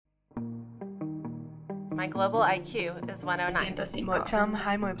My global IQ is 109. 105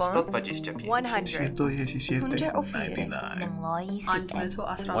 125 100 104 120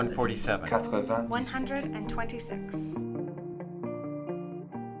 147 126.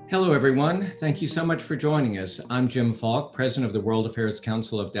 Hello, everyone. Thank you so much for joining us. I'm Jim Falk, president of the World Affairs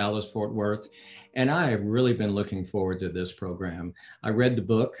Council of Dallas-Fort Worth, and I have really been looking forward to this program. I read the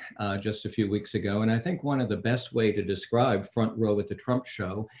book just a few weeks ago, and I think one of the best way to describe Front Row at the Trump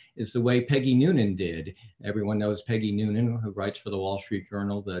Show is the way Peggy Noonan did. Everyone knows Peggy Noonan, who writes for the Wall Street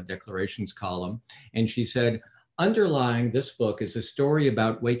Journal, the Declarations column, and she said, underlying this book is a story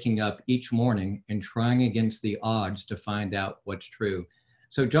about waking up each morning and trying against the odds to find out what's true.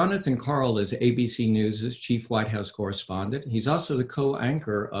 So Jonathan Karl is ABC News' chief White House correspondent. He's also the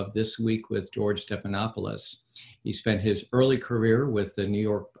co-anchor of This Week with George Stephanopoulos. He spent his early career with the New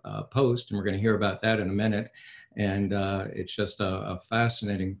York Post, and we're going to hear about that in a minute. And it's just a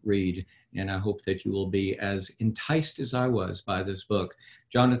fascinating read, and I hope that you will be as enticed as I was by this book.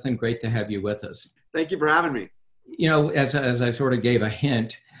 Jonathan, great to have you with us. Thank you for having me. You know, as I sort of gave a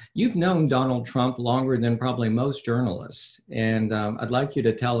hint, you've known Donald Trump longer than probably most journalists. And I'd like you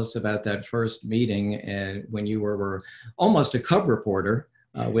to tell us about that first meeting when you were almost a cub reporter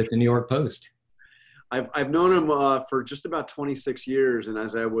with the New York Post. I've known him for just about 26 years. And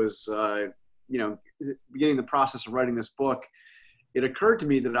as I was, beginning the process of writing this book, it occurred to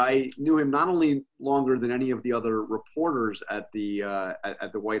me that I knew him not only longer than any of the other reporters at the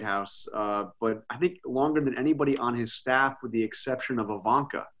White House, but I think longer than anybody on his staff, with the exception of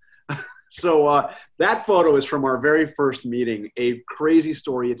Ivanka. So that photo is from our very first meeting, a crazy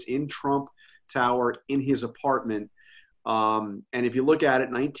story. It's in Trump Tower in his apartment. And if you look at it,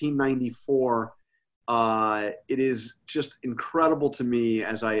 1994, it is just incredible to me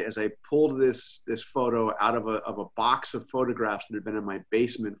as I pulled this photo out of a box of photographs that had been in my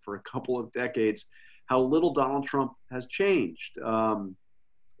basement for a couple of decades, how little Donald Trump has changed. The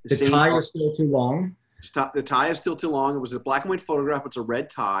tie is still too long. The tie is still too long. It was a black and white photograph. It's a red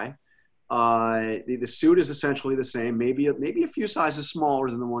tie. The suit is essentially the same, maybe a few sizes smaller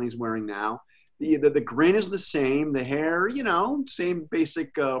than the one he's wearing now. The grin is the same. The hair, same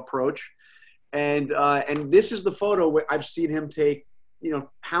basic approach. And this is the photo where I've seen him take,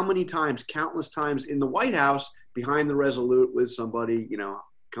 how many times, countless times in the White House behind the Resolute with somebody,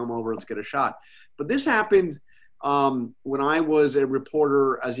 come over, let's get a shot. But this happened when I was a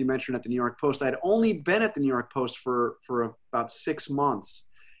reporter, as you mentioned, at the New York Post. I had only been at the New York Post for about 6 months,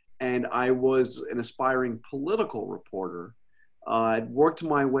 and I was an aspiring political reporter. I'd worked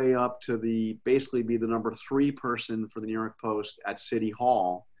my way up to basically be the number 3 person for the New York Post at City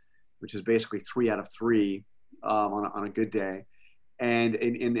Hall, which is basically 3 out of 3 on a good day. And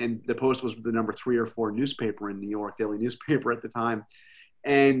the Post was the number 3 or 4 newspaper in New York, daily newspaper at the time.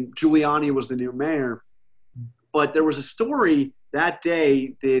 And Giuliani was the new mayor. But there was a story that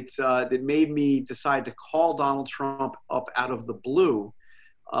day that made me decide to call Donald Trump up out of the blue.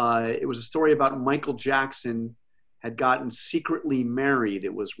 It was a story about Michael Jackson had gotten secretly married,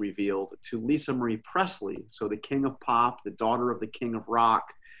 it was revealed, to Lisa Marie Presley. So the king of pop, the daughter of the king of rock,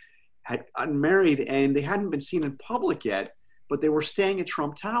 had gotten married, and they hadn't been seen in public yet, but they were staying at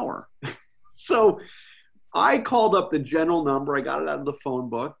Trump Tower. So I called up the general number. I got it out of the phone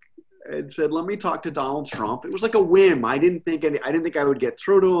book and said, let me talk to Donald Trump. It was like a whim. I didn't think I would get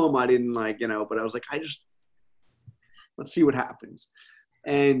through to him. I didn't but I was like, let's see what happens.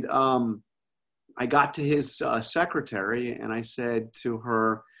 And I got to his secretary, and I said to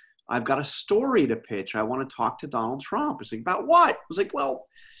her, I've got a story to pitch. I want to talk to Donald Trump. It's like, about what? I was like, well,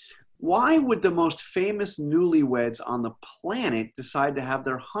 why would the most famous newlyweds on the planet decide to have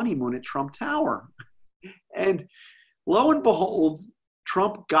their honeymoon at Trump Tower? And lo and behold,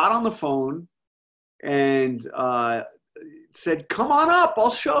 Trump got on the phone and said, come on up,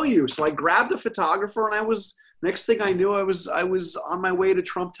 I'll show you. So I grabbed a photographer, and next thing I knew, I was on my way to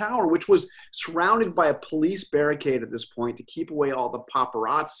Trump Tower, which was surrounded by a police barricade at this point to keep away all the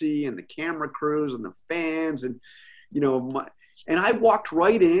paparazzi and the camera crews and the fans. And, and I walked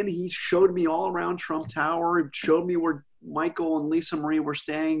right in. He showed me all around Trump Tower. He showed me where Michael and Lisa Marie were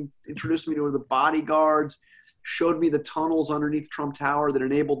staying, introduced me to the bodyguards, showed me the tunnels underneath Trump Tower that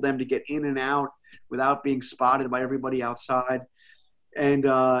enabled them to get in and out without being spotted by everybody outside. And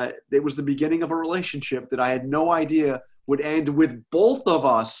it was the beginning of a relationship that I had no idea would end with both of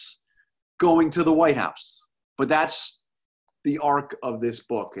us going to the White House. But that's the arc of this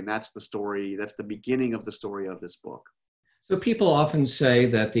book, and that's the story. That's the beginning of the story of this book. So people often say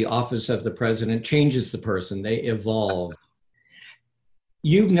that the office of the president changes the person. They evolve.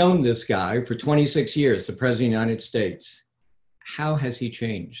 You've known this guy for 26 years, the president of the United States. How has he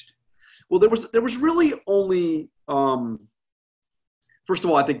changed? Well, there was really only, first of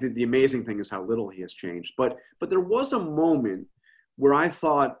all, I think that the amazing thing is how little he has changed. But there was a moment where I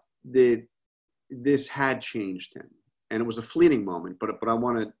thought that this had changed him, and it was a fleeting moment. But I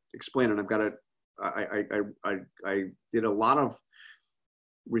want to explain it. I've got to. I did a lot of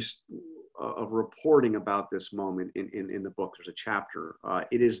reporting about this moment in the book. There's a chapter.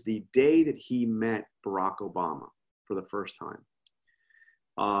 It is the day that he met Barack Obama for the first time.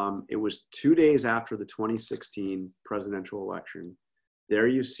 It was 2 days after the 2016 presidential election. There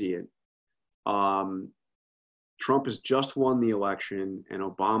you see it. Trump has just won the election, and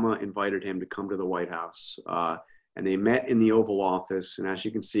Obama invited him to come to the White House. And they met in the Oval Office. And as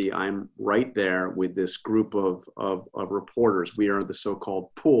you can see, I'm right there with this group of reporters. We are the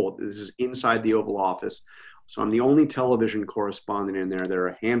so-called pool. This is inside the Oval Office. So I'm the only television correspondent in there. There are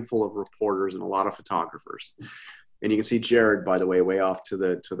a handful of reporters and a lot of photographers. And you can see Jared, by the way, way off to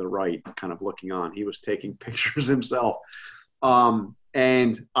the right, kind of looking on. He was taking pictures himself.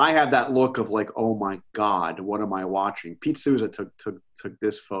 And I had that look of like, oh my God, what am I watching? Pete Souza took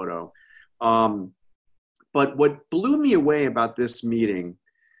this photo. But what blew me away about this meeting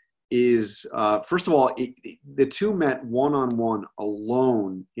is, first of all, the two met one-on-one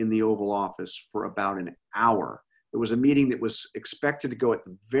alone in the Oval Office for about an hour. It was a meeting that was expected to go at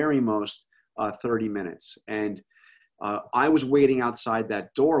the very most 30 minutes. And I was waiting outside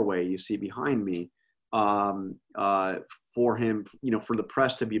that doorway you see behind me for him, for the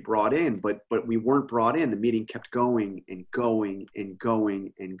press to be brought in, but we weren't brought in. The meeting kept going and going and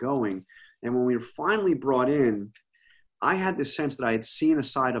going and going. And when we were finally brought in, I had this sense that I had seen a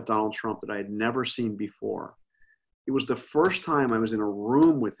side of Donald Trump that I had never seen before. It was the first time I was in a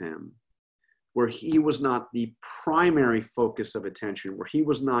room with him where he was not the primary focus of attention, where he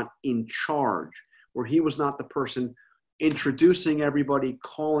was not in charge, where he was not the person introducing everybody,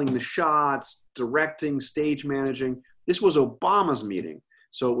 calling the shots, directing, stage managing. This was Obama's meeting.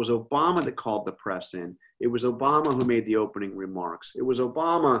 So it was Obama that called the press in. It was Obama who made the opening remarks. It was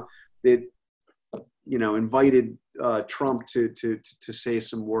Obama that, invited Trump to say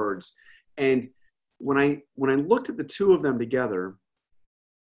some words. And when I looked at the two of them together,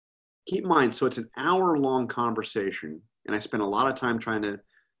 keep in mind, so it's an hour-long conversation, and I spent a lot of time trying to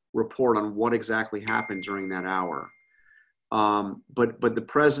report on what exactly happened during that hour. But the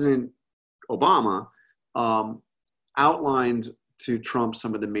President Obama outlined to Trump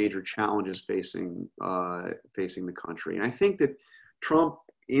some of the major challenges facing the country, and I think that Trump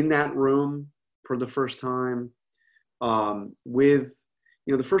in that room for the first time, with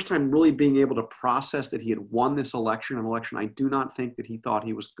the first time really being able to process that he had won this election, an election I do not think that he thought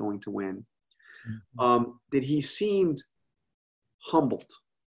he was going to win, that he seemed humbled.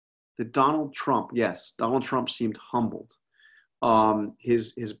 That Donald Trump seemed humbled.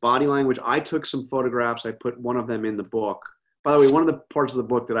 His body language, I took some photographs. I put one of them in the book. By the way, one of the parts of the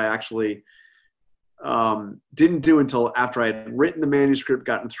book that I actually didn't do until after I had written the manuscript,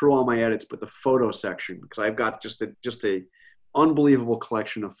 gotten through all my edits, but the photo section, because I've got just a unbelievable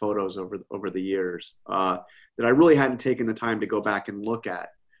collection of photos over the years that I really hadn't taken the time to go back and look at.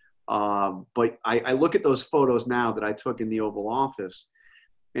 But I look at those photos now that I took in the Oval Office,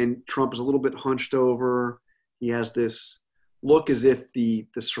 and Trump is a little bit hunched over. He has this look as if the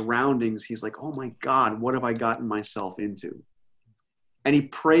surroundings, he's like, oh my God, what have I gotten myself into? And he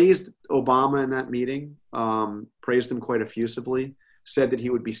praised Obama in that meeting, praised him quite effusively, said that he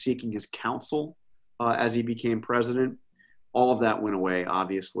would be seeking his counsel as he became president. All of that went away,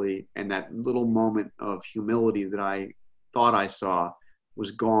 obviously. And that little moment of humility that I thought I saw was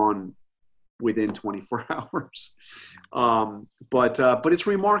gone within 24 hours. But it's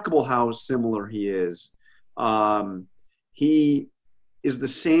remarkable how similar he is. He is the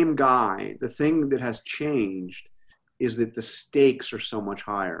same guy. The thing that has changed is that the stakes are so much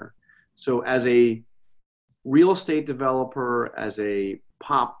higher. So as a real estate developer, as a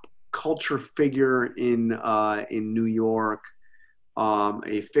pop culture figure in New York,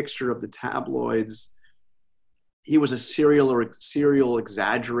 a fixture of the tabloids, he was a serial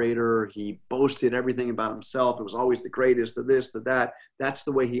exaggerator. He boasted everything about himself. It was always the greatest, the this, the that. That's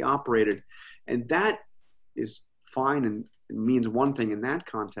the way he operated. And that is fine and means one thing in that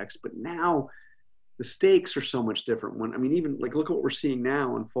context. But now the stakes are so much different. Even like, look at what we're seeing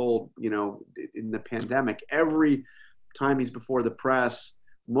now unfold, in the pandemic. Every time he's before the press,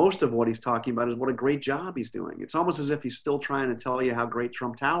 most of what he's talking about is what a great job he's doing. It's almost as if he's still trying to tell you how great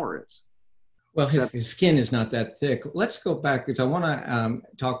Trump Tower is. Well, his skin is not that thick. Let's go back, because I want to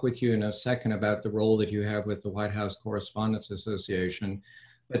talk with you in a second about the role that you have with the White House Correspondents Association.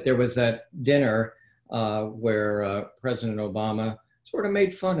 But there was that dinner where President Obama sort of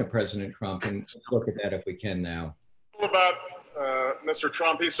made fun of President Trump, and let's look at that if we can now. About Mr.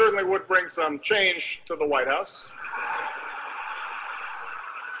 Trump, he certainly would bring some change to the White House.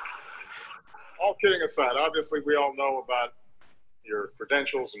 All kidding aside, obviously we all know about your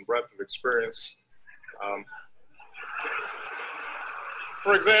credentials and breadth of experience.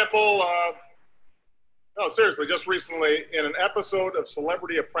 For example, no, seriously, just recently in an episode of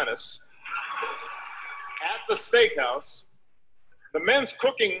Celebrity Apprentice at the steakhouse, the men's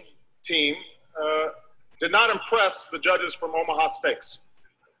cooking team did not impress the judges from Omaha Steaks.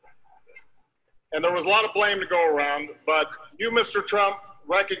 And there was a lot of blame to go around, but you, Mr. Trump,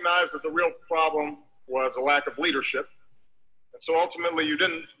 recognized that the real problem was a lack of leadership. And so ultimately you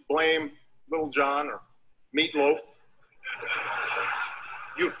didn't blame Little John or Meatloaf.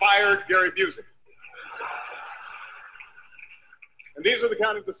 You fired Gary Busey. And these are the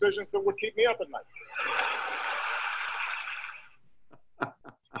kind of decisions that would keep me up at night.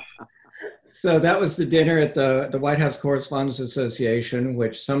 So that was the dinner at the White House Correspondents Association,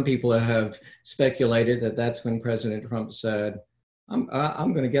 which some people have speculated that that's when President Trump said, I'm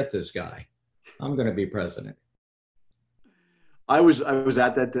going to get this guy. I'm going to be president. I was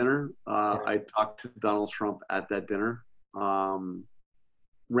at that dinner. I talked to Donald Trump at that dinner.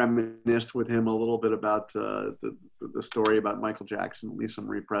 Reminisced with him a little bit about the story about Michael Jackson, Lisa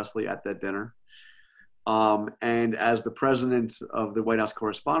Marie Presley at that dinner. And as the president of the White House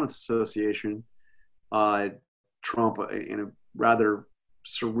Correspondents Association, Trump, in a rather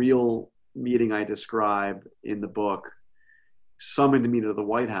surreal meeting I describe in the book, summoned me to the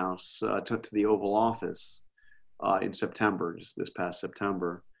White House, to the Oval Office in September, just this past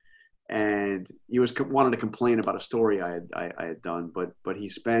September. And he wanted to complain about a story I had done, but he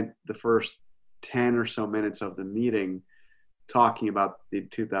spent the first 10 or so minutes of the meeting talking about the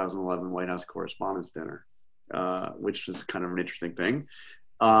 2011 White House Correspondents' Dinner, which was kind of an interesting thing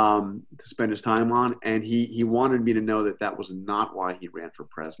to spend his time on. And he wanted me to know that that was not why he ran for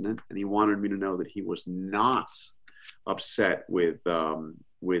president, and he wanted me to know that he was not upset with Obama's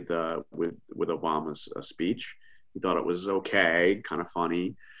speech. He thought it was okay, kind of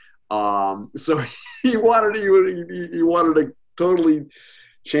funny. So he wanted to totally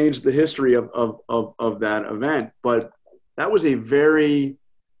change the history of that event. But that was a very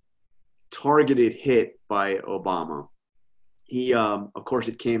targeted hit by Obama. He, of course,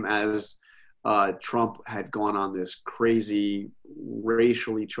 it came as Trump had gone on this crazy,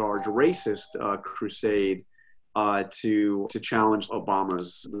 racially charged, racist crusade to challenge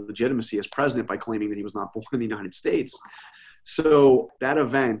Obama's legitimacy as president by claiming that he was not born in the United States. So that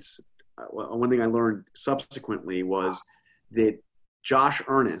event, one thing I learned subsequently was that Josh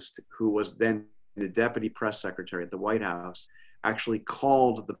Earnest, who was then the deputy press secretary at the White House, actually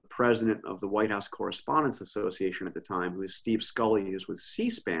called the president of the White House Correspondents Association at the time, who is Steve Scully, who is with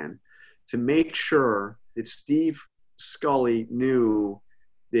C-SPAN, to make sure that Steve Scully knew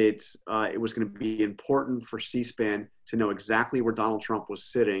that it was going to be important for C-SPAN to know exactly where Donald Trump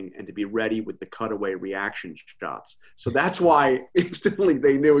was sitting and to be ready with the cutaway reaction shots. So that's why instantly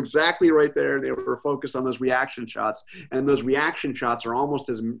they knew exactly right there. They were focused on those reaction shots. And those reaction shots are almost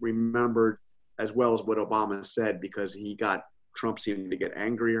as remembered as well as what Obama said, because Trump seemed to get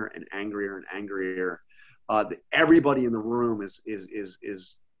angrier and angrier and angrier. Everybody in the room is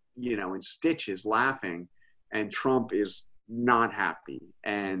in stitches laughing, and Trump is not happy,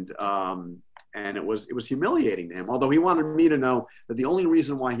 and it was humiliating to him. Although he wanted me to know that the only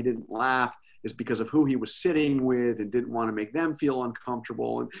reason why he didn't laugh is because of who he was sitting with and didn't want to make them feel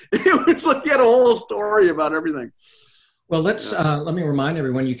uncomfortable. And it was like he had a whole story about everything. Well, let me remind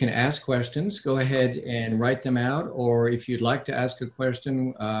everyone, you can ask questions. Go ahead and write them out, or if you'd like to ask a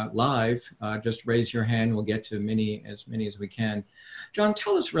question live, just raise your hand. We'll get to as many as we can. John,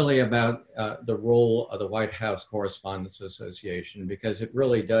 tell us really about the role of the White House Correspondents Association, because it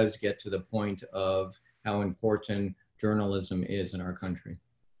really does get to the point of how important journalism is in our country.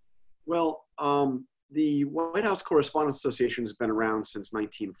 Well, the White House Correspondents Association has been around since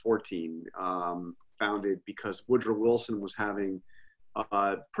 1914, founded because Woodrow Wilson was having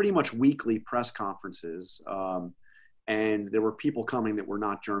pretty much weekly press conferences. And there were people coming that were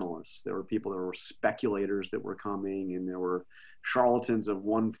not journalists. There were people that were speculators that were coming, and there were charlatans of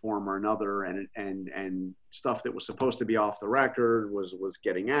one form or another, and stuff that was supposed to be off the record was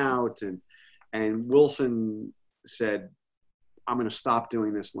getting out. And Wilson said, I'm going to stop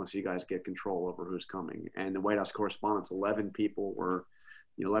doing this unless you guys get control over who's coming. And the White House Correspondents, 11 people were,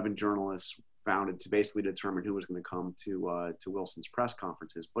 11 journalists founded to basically determine who was going to come to Wilson's press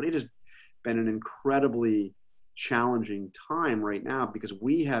conferences. But it has been an incredibly challenging time right now, because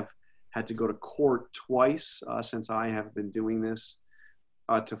we have had to go to court twice since I have been doing this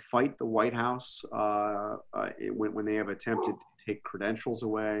to fight the White House when they have attempted to take credentials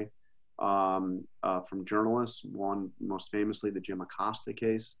away from journalists. One most famously, the Jim Acosta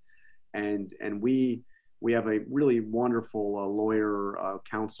case, and we have a really wonderful lawyer,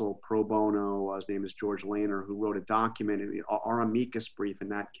 counsel pro bono. His name is George Lehner, who wrote a document, our amicus brief in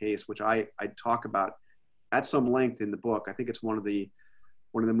that case, which I talk about at some length in the book. I think it's one of the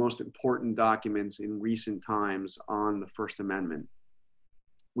most important documents in recent times on the First Amendment,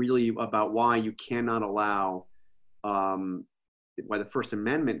 really about why you cannot allow, why the First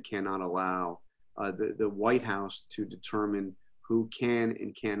Amendment cannot allow the White House to determine who can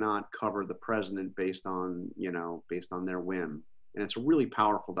and cannot cover the president based on their whim. And it's a really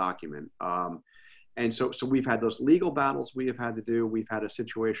powerful document. And so we've had those legal battles we have had to do. We've had a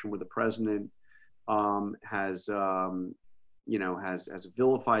situation where the president has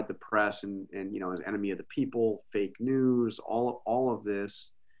vilified the press and as enemy of the people, fake news, all of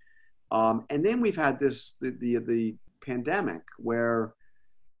this. And then we've had the pandemic where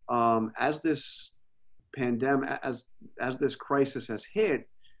as this crisis has hit,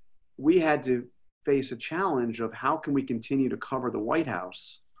 we had to face a challenge of how can we continue to cover the White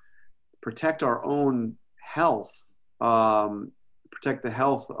House, protect our own health, protect the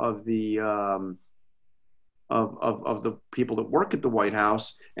health of the of the people that work at the White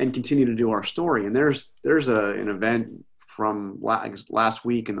House, and continue to do our story. And there's an event from last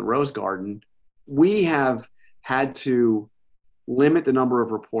week in the Rose Garden. We have had to limit the number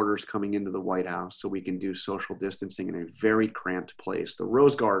of reporters coming into the White House so we can do social distancing in a very cramped place. The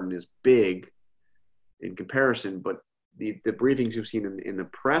Rose Garden is big in comparison, but the briefings you've seen in the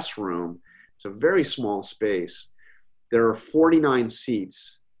press room, it's a very small space. There are 49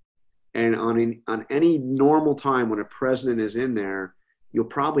 seats. And on any normal time when a president is in there, you'll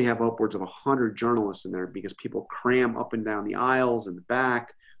probably have upwards of 100 journalists in there because people cram up and down the aisles and the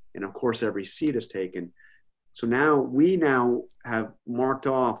back. And of course, every seat is taken. So we have marked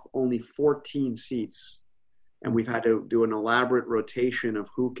off only 14 seats. And we've had to do an elaborate rotation of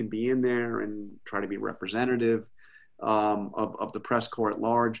who can be in there and try to be representative of the press corps at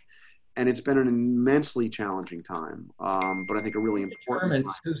large. And it's been an immensely challenging time, but I think a really important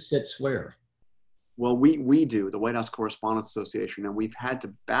time. Who sits where? Well, we do, the White House Correspondents Association, and we've had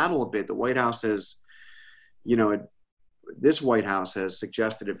to battle a bit. The White House has, this White House has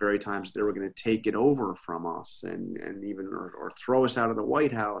suggested at various times they were going to take it over from us and even or throw us out of the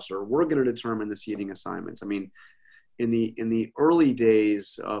White House, or we're going to determine the seating assignments. I mean, in the early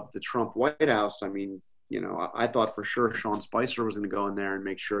days of the Trump White House, I mean, I thought for sure Sean Spicer was going to go in there and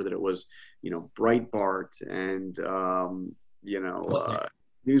make sure that it was, Breitbart and,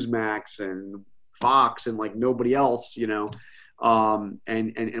 Newsmax and Fox and like nobody else, and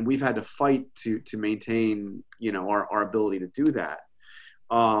we've had to fight to maintain, our ability to do that.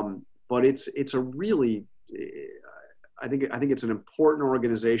 But it's a really, I think it's an important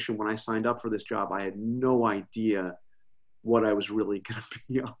organization. When I signed up for this job, I had no idea what I was really going to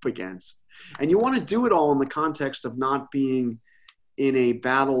be up against. And you want to do it all in the context of not being in a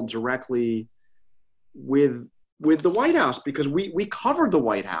battle directly with the White House, because we covered the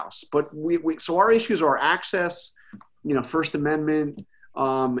White House, but so our issues are access, First Amendment,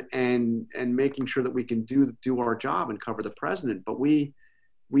 and making sure that we can do our job and cover the president. But we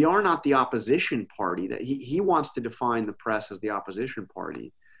are not the opposition party. That he wants to define the press as the opposition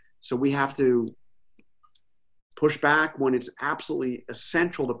party. So we have to push back when it's absolutely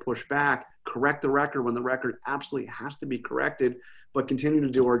essential to push back, correct the record when the record absolutely has to be corrected, but continue to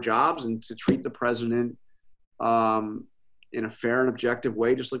do our jobs and to treat the president in a fair and objective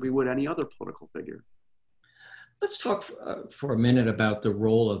way, just like we would any other political figure. Let's talk for a minute about the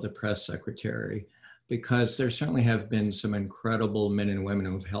role of the press secretary, because there certainly have been some incredible men and women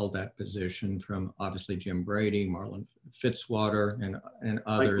who have held that position, from obviously Jim Brady, Marlin Fitzwater, and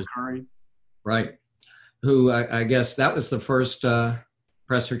others. Right. Who I guess that was the first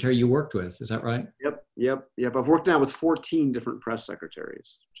press secretary you worked with. Is that right? Yep. I've worked now with 14 different press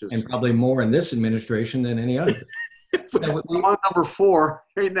secretaries. And probably more in this administration than any other. So I'm on number 4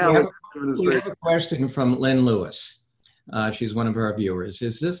 right now. We have a question from Lynn Lewis. She's one of our viewers.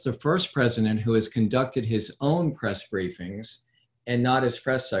 Is this the first president who has conducted his own press briefings and not his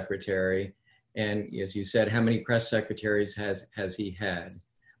press secretary? And as you said, how many press secretaries has he had?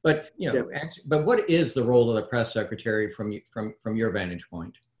 But but what is the role of the press secretary from your vantage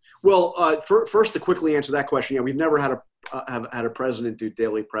point? Well, first to quickly answer that question, we've never had a president do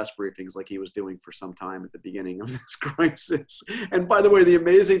daily press briefings like he was doing for some time at the beginning of this crisis. And by the way, the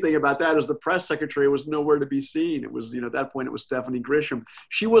amazing thing about that is the press secretary was nowhere to be seen. It was, at that point, it was Stephanie Grisham.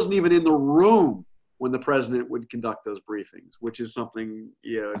 She wasn't even in the room when the president would conduct those briefings, which is something,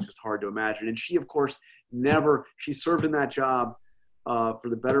 it's just hard to imagine. And she, of course, she served in that job for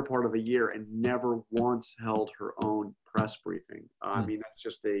the better part of a year and never once held her own press briefing. I mean, that's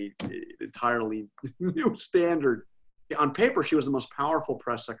just a entirely new standard. On paper, she was the most powerful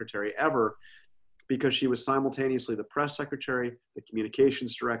press secretary ever because she was simultaneously the press secretary, the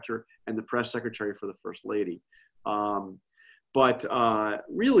communications director, and the press secretary for the First Lady. But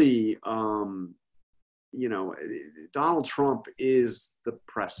really, Donald Trump is the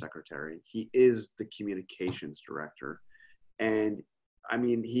press secretary. He is the communications director. And I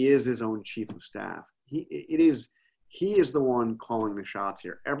mean, he is his own chief of staff. He is the one calling the shots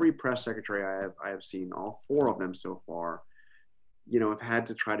here. Every press secretary I have seen, all 4 of them so far, have had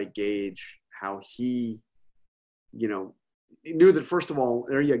to try to gauge how he, knew that, first of all,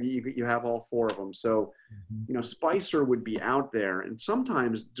 there you have all 4 of them. So, Spicer would be out there, and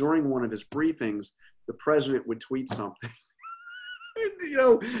sometimes during one of his briefings, the president would tweet something,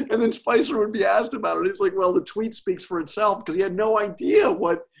 and then Spicer would be asked about it. He's like, well, the tweet speaks for itself, because he had no idea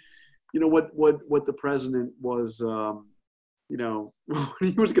what the president was, what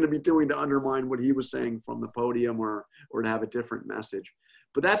he was going to be doing to undermine what he was saying from the podium or to have a different message.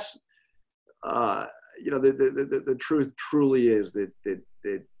 But that's, the truth truly is that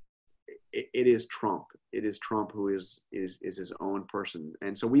it is Trump. It is Trump who is his own person.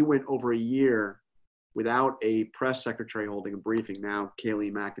 And so we went over a year without a press secretary holding a briefing. Now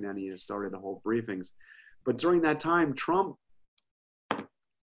Kayleigh McEnany has started to hold briefings. But during that time, Trump,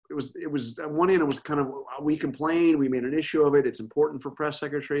 it was on one hand, it was kind of, we complained, we made an issue of it. It's important for press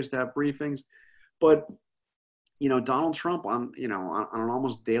secretaries to have briefings. But Donald Trump on an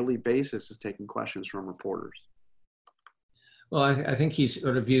almost daily basis is taking questions from reporters. Well, I think he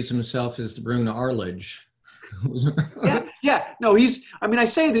sort of views himself as the Bruno Arledge. Yeah. No, I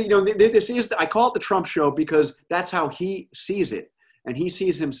say that, I call it the Trump show because that's how he sees it. And he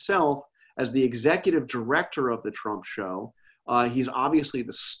sees himself as the executive director of the Trump show. He's obviously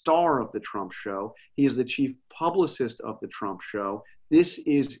the star of the Trump show. He is the chief publicist of the Trump show. This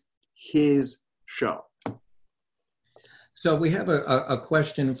is his show. So we have a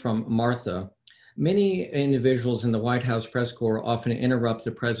question from Martha. Many individuals in the White House press corps often interrupt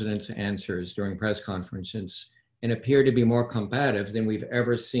the president's answers during press conferences and appear to be more combative than we've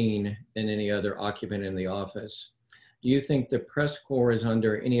ever seen in any other occupant in the office. Do you think the press corps is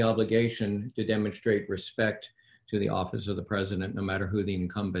under any obligation to demonstrate respect to the office of the president, no matter who the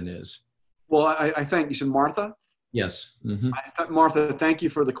incumbent is? Well, I think you said Martha? Yes. Mm-hmm. Martha, thank you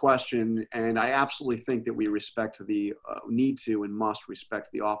for the question. And I absolutely think that we need to and must respect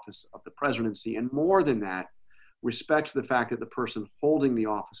the office of the presidency. And more than that, respect the fact that the person holding the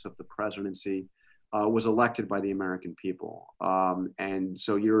office of the presidency was elected by the American people. And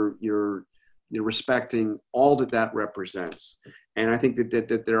so you're respecting all that represents. And I think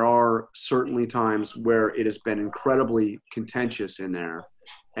that there are certainly times where it has been incredibly contentious in there.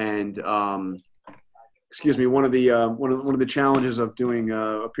 And excuse me, one of the challenges of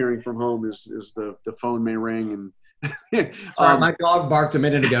appearing from home is the phone may ring and sorry, my dog barked a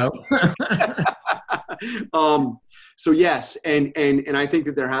minute ago. So yes, and I think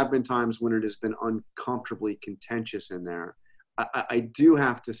that there have been times when it has been uncomfortably contentious in there. I do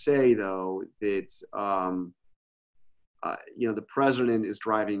have to say though that the president is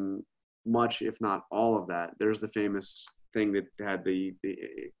driving much, if not all of that. There's the famous thing that had the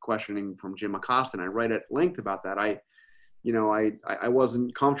questioning from Jim Acosta, and I write at length about that. I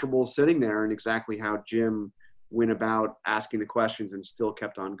wasn't comfortable sitting there and exactly how Jim went about asking the questions and still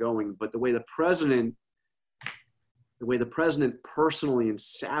kept on going. But the way the president personally and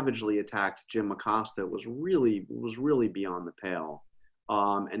savagely attacked Jim Acosta was really beyond the pale.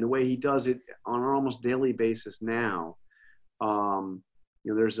 And the way he does it on an almost daily basis now.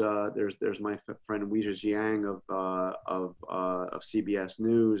 There's my friend Weijia Jiang of CBS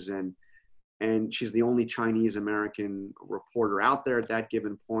News, and she's the only Chinese American reporter out there at that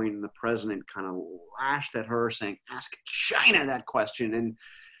given point. And the president kind of lashed at her, saying, "Ask China that question." And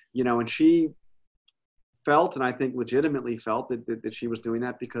she felt, and I think legitimately felt, that she was doing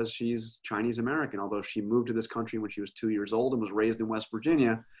that because she's Chinese American. Although she moved to this country when she was 2 years old and was raised in West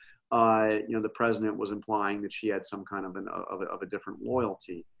Virginia. The president was implying that she had some kind of a different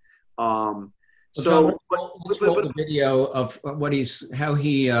loyalty. Let's roll the video of how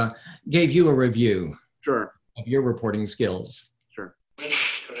he gave you a review. Sure. Of your reporting skills. Sure.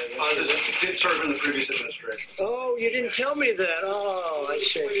 Did serve in the previous administration. Oh, you didn't tell me that. Oh, I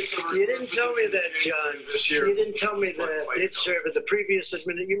see. You didn't tell me that, John. You didn't tell me that. Did serve in the previous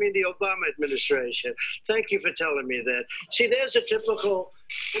administration. You mean the Obama administration? Thank you for telling me that. See, there's a typical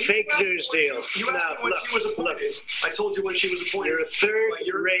Fake news deal. You asked me when she was appointed. I told you when she was appointed. You're a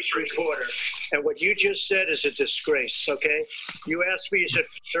third-rate reporter, and what you just said is a disgrace, okay? You asked me, you said,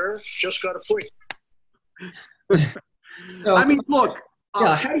 sir, just got a point. So, I mean, look.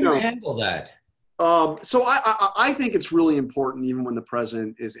 yeah, how do you handle that? So I think it's really important, even when the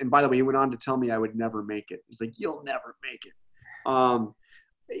president is, and by the way, he went on to tell me I would never make it. He's like, you'll never make it.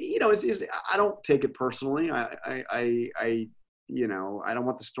 You know, I don't take it personally. I don't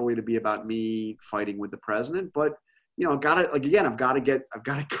want the story to be about me fighting with the president, but you know, I've got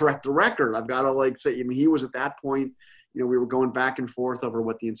to correct the record. I've got to say, I mean, he was at that point, you know, we were going back and forth over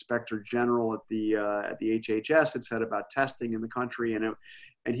what the Inspector General at the HHS had said about testing in the country, and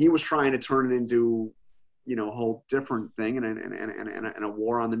he was trying to turn it into, you know, a whole different thing and a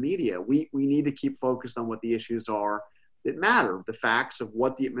war on the media. We need to keep focused on what the issues are that matter, the facts of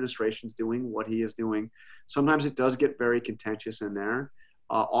what the administration's doing, what he is doing. Sometimes it does get very contentious in there,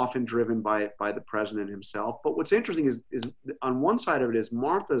 often driven by the president himself. But what's interesting is on one side of it is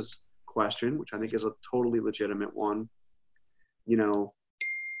Martha's question, which I think is a totally legitimate one. You know,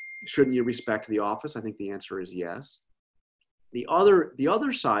 shouldn't you respect the office? I think the answer is yes. The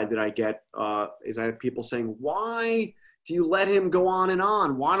other side that I get is I have people saying, why do you let him go on and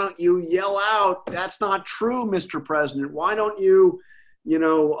on? Why don't you yell out, that's not true, Mr. President? Why don't you,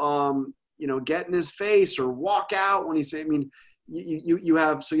 get in his face or walk out when he's saying, I mean, you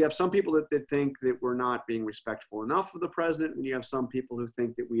have some people that think that we're not being respectful enough of the president, and you have some people who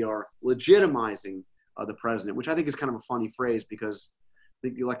think that we are legitimizing the president, which I think is kind of a funny phrase, because I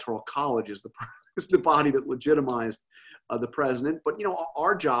think the Electoral College is the body that legitimized the president. But you know,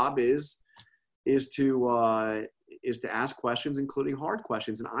 our job is to ask questions, including hard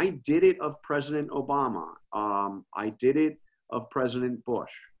questions. And I did it of President Obama. I did it of President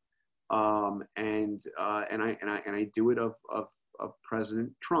Bush, and I do it of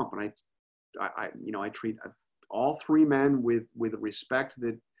President Trump. And I treat all three men with respect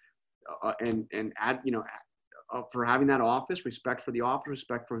that for having that office, respect for the office,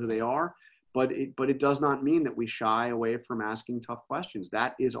 respect for who they are. But it does not mean that we shy away from asking tough questions.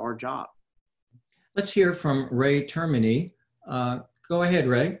 That is our job. Let's hear from Ray Termini. Go ahead,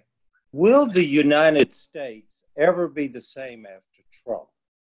 Ray. Will the United States ever be the same after Trump?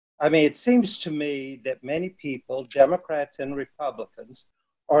 I mean, it seems to me that many people, Democrats and Republicans,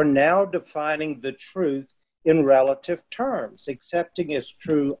 are now defining the truth in relative terms, accepting as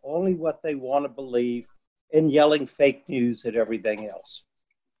true only what they want to believe and yelling fake news at everything else.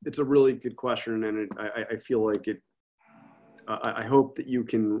 It's a really good question, and I feel like it. I hope that you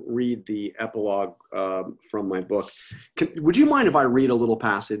can read the epilogue from my book. Would you mind if I read a little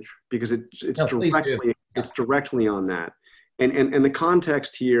passage, because it's directly on that, and the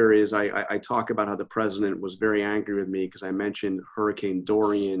context here is I talk about how the president was very angry with me because I mentioned Hurricane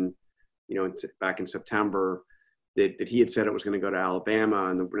Dorian, back in September. That he had said it was going to go to Alabama,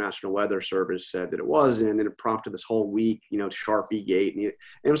 and the National Weather Service said that it wasn't, and it prompted this whole week, Sharpie Gate, and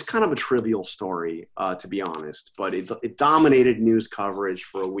it was kind of a trivial story, to be honest, but it dominated news coverage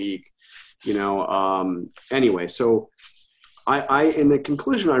for a week, Anyway, so I in the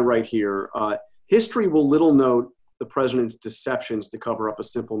conclusion I write here, history will little note the president's deceptions to cover up a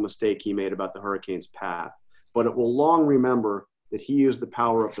simple mistake he made about the hurricane's path, but it will long remember that he used the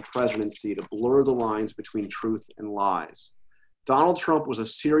power of the presidency to blur the lines between truth and lies. Donald Trump was a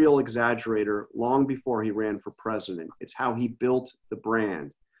serial exaggerator long before he ran for president. It's how he built the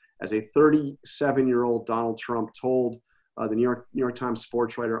brand. As a 37-year-old, Donald Trump told the New York Times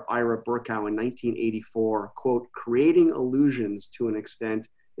sports writer Ira Berkow in 1984, quote, "Creating illusions to an extent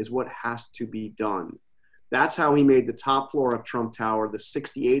is what has to be done." That's how he made the top floor of Trump Tower the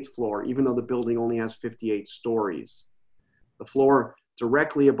 68th floor, even though the building only has 58 stories. The floor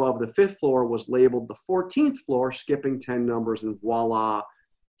directly above the 5th floor was labeled the 14th floor, skipping 10 numbers, and voila,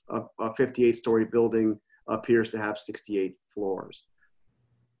 a 58-story building appears to have 68 floors.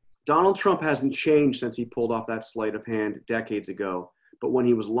 Donald Trump hasn't changed since he pulled off that sleight of hand decades ago, but when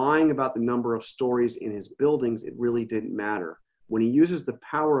he was lying about the number of stories in his buildings, it really didn't matter. When he uses the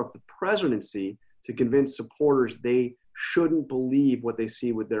power of the presidency to convince supporters they shouldn't believe what they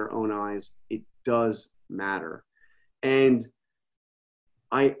see with their own eyes, it does matter. And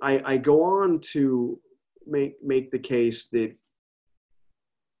I go on to make the case that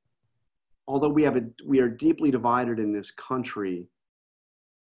although we are deeply divided in this country,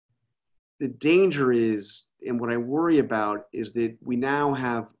 the danger is, and what I worry about, is that we now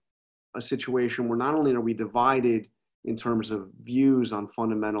have a situation where not only are we divided in terms of views on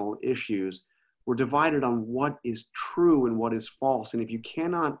fundamental issues, we're divided on what is true and what is false. And if you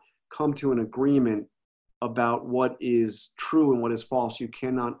cannot come to an agreement about what is true and what is false, you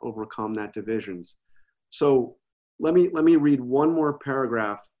cannot overcome that divisions. So let me read one more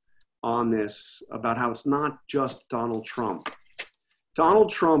paragraph on this about how it's not just Donald Trump.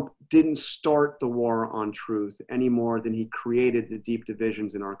 Donald Trump didn't start the war on truth any more than he created the deep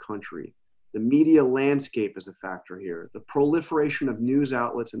divisions in our country. The media landscape is a factor here. The proliferation of news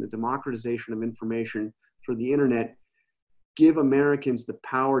outlets and the democratization of information through the internet give Americans the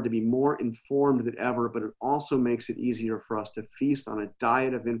power to be more informed than ever, but it also makes it easier for us to feast on a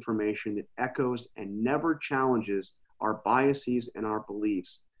diet of information that echoes and never challenges our biases and our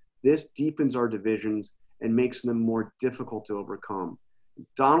beliefs. This deepens our divisions and makes them more difficult to overcome.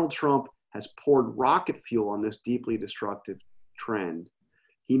 Donald Trump has poured rocket fuel on this deeply destructive trend.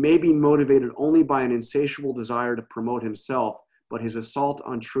 He may be motivated only by an insatiable desire to promote himself, but his assault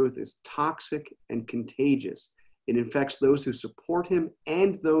on truth is toxic and contagious. It infects those who support him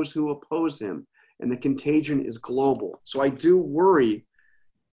and those who oppose him, and the contagion is global. So I do worry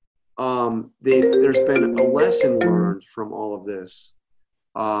that there's been a lesson learned from all of this.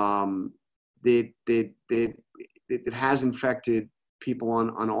 It has infected people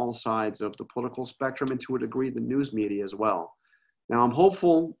on all sides of the political spectrum, and to a degree, the news media as well. Now, I'm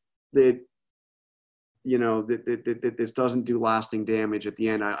hopeful that, you know, that this doesn't do lasting damage at the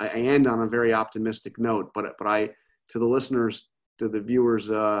end. I end on a very optimistic note, but I, to the listeners, to the viewers,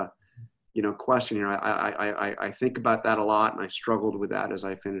 you know, question here, I think about that a lot, and I struggled with that as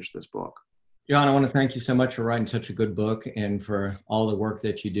I finished this book. John, I want to thank you so much for writing such a good book and for all the work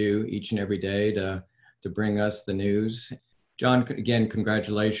that you do each and every day to bring us the news. John, again,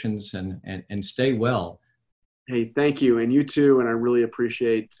 congratulations and stay well. Hey, thank you. And you too. And I really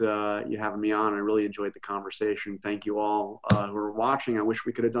appreciate you having me on. I really enjoyed the conversation. Thank you all who are watching. I wish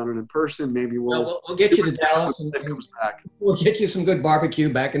we could have done it in person. Maybe we'll get you to Dallas. And we'll get you some good barbecue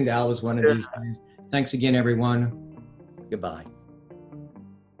back in Dallas one of these days. Thanks again, everyone. Goodbye.